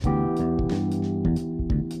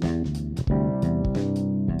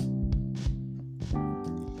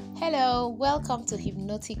Hello, welcome to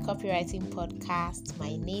Hypnotic Copywriting Podcast.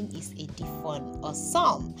 My name is Edifon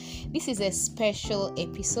Osam. This is a special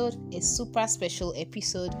episode, a super special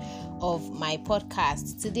episode of my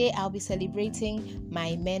podcast. Today I'll be celebrating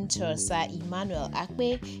my mentor, Sir Emmanuel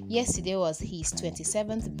Akpe. Yesterday was his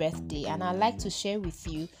 27th birthday, and I'd like to share with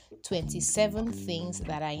you 27 things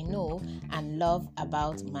that I know and love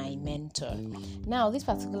about my mentor. Now, this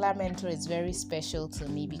particular mentor is very special to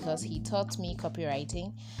me because he taught me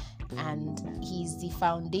copywriting, and he's the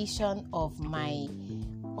foundation of my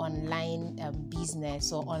online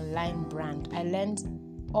business or online brand. I learned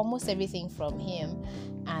almost everything from him,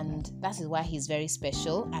 and that is why he's very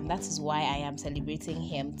special, and that is why I am celebrating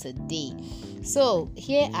him today. So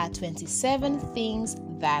here are 27 things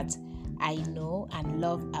that I know and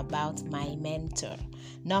love about my mentor.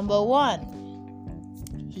 Number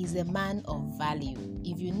 1, he's a man of value.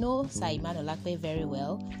 If you know Sir Emmanuel Akpe very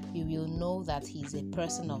well, you will know that he's a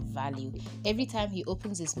person of value. Every time he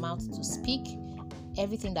opens his mouth to speak,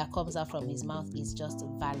 everything that comes out from his mouth is just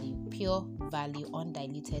value, pure value,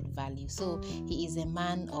 undiluted value. So he is a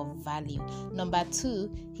man of value. Number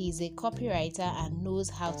 2, he is a copywriter and knows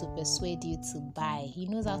how to persuade you to buy. He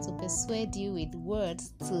knows how to persuade you with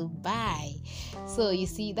words to buy. So you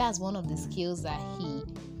see, that's one of the skills that he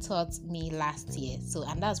taught me last year.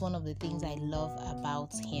 And that's one of the things I love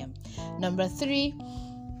about him. Number 3,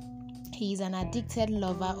 he is an addicted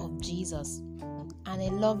lover of Jesus and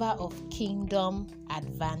a lover of kingdom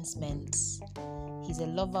advancement. He's a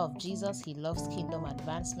lover of Jesus. He loves kingdom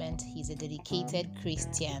advancement. He's a dedicated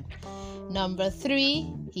Christian. Number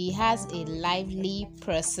 3, he has a lively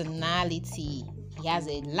personality.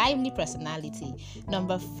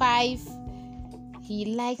 Number 5, he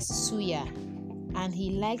likes suya and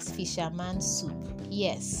he likes fisherman soup.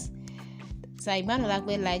 Yes, Sir Emmanuel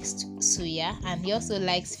Akpe likes suya and he also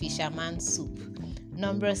likes fisherman soup.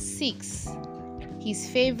 Number 6, his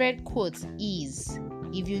favorite quote is,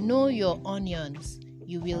 "If you know your onions,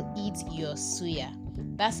 you will eat your suya."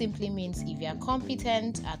 That simply means if you are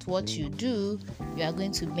competent at what you do, you are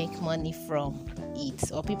going to make money from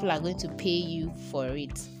it, or people are going to pay you for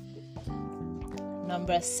it.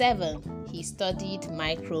 Number 7, he studied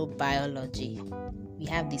microbiology. We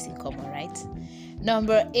have this in common, right?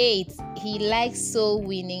 Number 8, he likes soul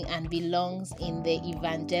winning and belongs in the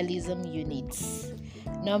evangelism units.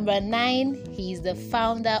 Number 9, he is the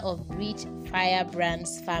founder of Rich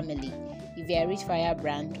Firebrands family. If you are Rich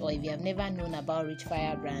Firebrand, or if you have never known about Rich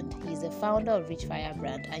Firebrand, he is the founder of Rich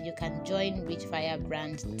Firebrand, and you can join Rich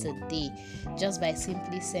Firebrand today just by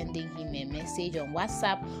simply sending him a message on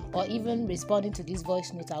WhatsApp or even responding to this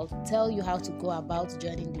voice note. I'll tell you how to go about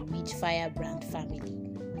joining the Rich Firebrand family.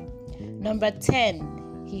 Number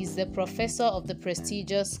 10, he is the professor of the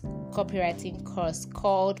prestigious copywriting course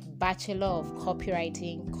called Bachelor of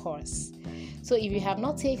Copywriting course. So if you have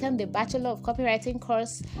not taken the Bachelor of Copywriting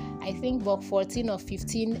course, I think about 14 or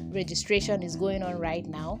 15 registration is going on right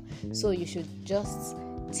now. So you should just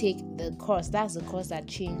take the course. That's the course that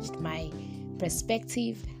changed my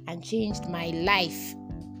perspective and changed my life.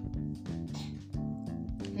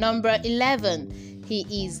 Number 11,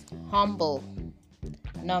 he is humble.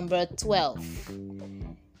 Number 12,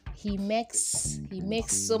 he makes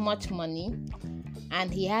so much money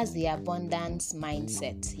and he has the abundance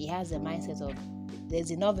mindset. He has the mindset of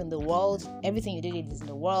there's enough in the world, everything you did is in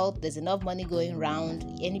the world, there's enough money going around,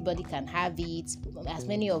 anybody can have it, as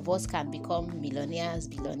many of us can become millionaires,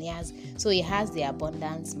 billionaires. So he has the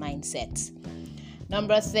abundance mindset.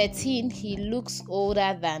 Number 13, he looks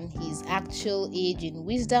older than his actual age in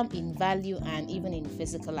wisdom, in value, and even in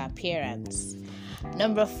physical appearance.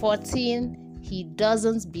 Number 14, he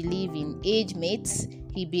doesn't believe in age mates.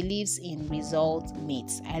 He believes in result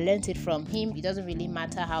mates. I learned it from him. It doesn't really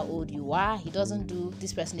matter how old you are. He doesn't do,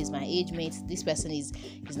 this person is my age mate, this person is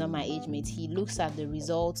not my age mate. He looks at the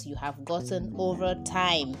results you have gotten over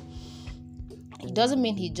time. It doesn't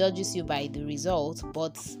mean he judges you by the result,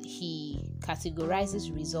 but he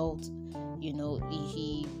categorizes result.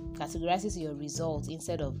 He categorizes your result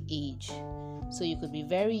instead of age. So you could be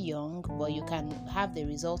very young, but you can have the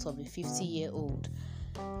result of a 50-year-old.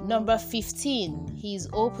 Number 15, he is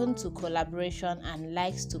open to collaboration and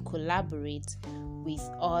likes to collaborate with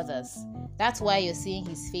others. That's why you're seeing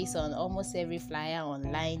his face on almost every flyer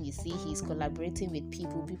online. You see he's collaborating with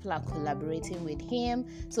people. People are collaborating with him.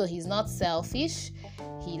 So he's not selfish.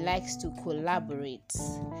 He likes to collaborate.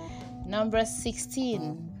 Number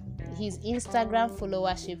 16, his Instagram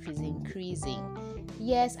followership is increasing.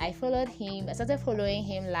 Yes, I followed him. I started following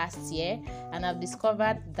him last year, and I've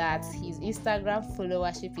discovered that his Instagram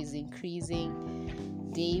followership is increasing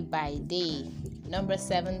day by day. Number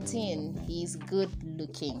 17, he is good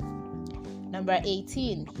looking. Number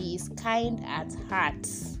 18, he is kind at heart.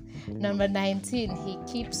 Number 19, he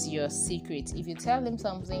keeps your secret. If you tell him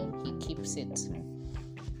something, he keeps it.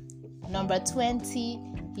 Number 20,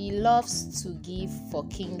 he loves to give for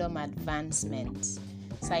kingdom advancement.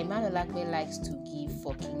 Sir Emmanuel Akpe likes to give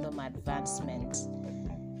for kingdom advancement.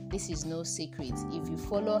 This is no secret. If you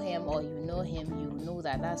follow him or you know him, you know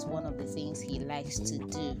that that's one of the things he likes to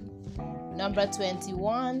do. Number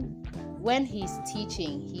 21, when he's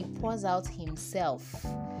teaching, he pours out himself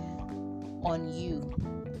on you.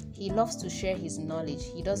 He loves to share his knowledge.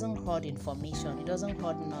 He doesn't hoard information. He doesn't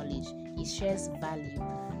hoard knowledge. He shares value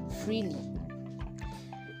freely.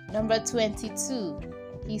 Number 22,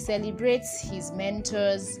 he celebrates his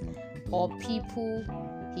mentors or people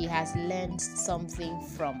he has learned something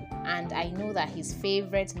from. And I know that his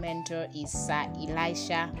favorite mentor is Sir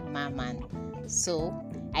Elisha Mamman. So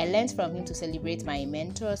I learned from him to celebrate my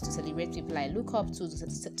mentors, to celebrate people I look up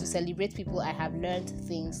to celebrate people I have learned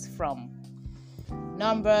things from.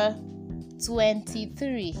 Number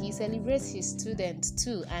 23, he celebrates his students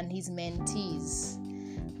too and his mentees.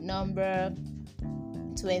 Number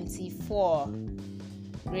 24,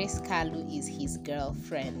 Grace Kalu is his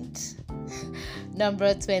girlfriend.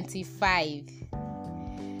 Number 25,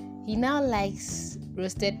 he now likes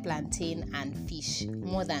roasted plantain and fish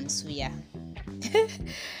more than suya.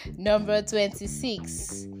 Number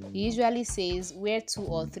 26, he usually says, where 2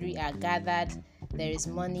 or 3 are gathered, there is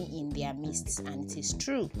money in their midst, and it is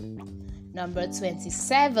true. Number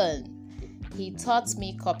 27, he taught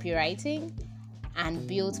me copywriting and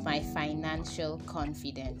built my financial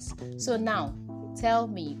confidence. So now, tell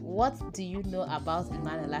me, what do you know about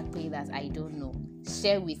Emmanuel Akpe that I don't know?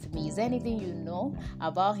 Share with me. Is there anything you know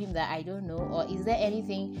about him that I don't know? Or is there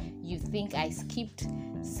anything you think I skipped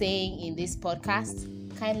saying in this podcast?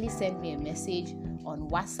 Kindly send me a message on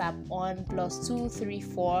WhatsApp on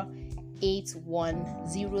 +234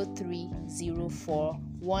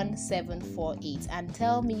 8103041748 and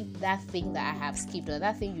tell me that thing that I have skipped or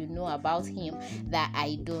that thing you know about him that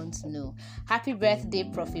I don't know. Happy birthday,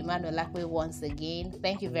 Prof. Emmanuel Akpe, once again.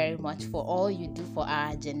 Thank you very much for all you do for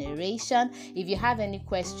our generation. If you have any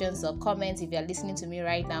questions or comments, if you're listening to me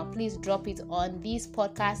right now, please drop it on this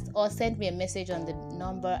podcast or send me a message on the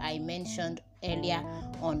number I mentioned earlier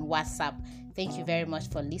on WhatsApp. Thank you very much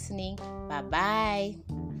for listening. Bye-bye.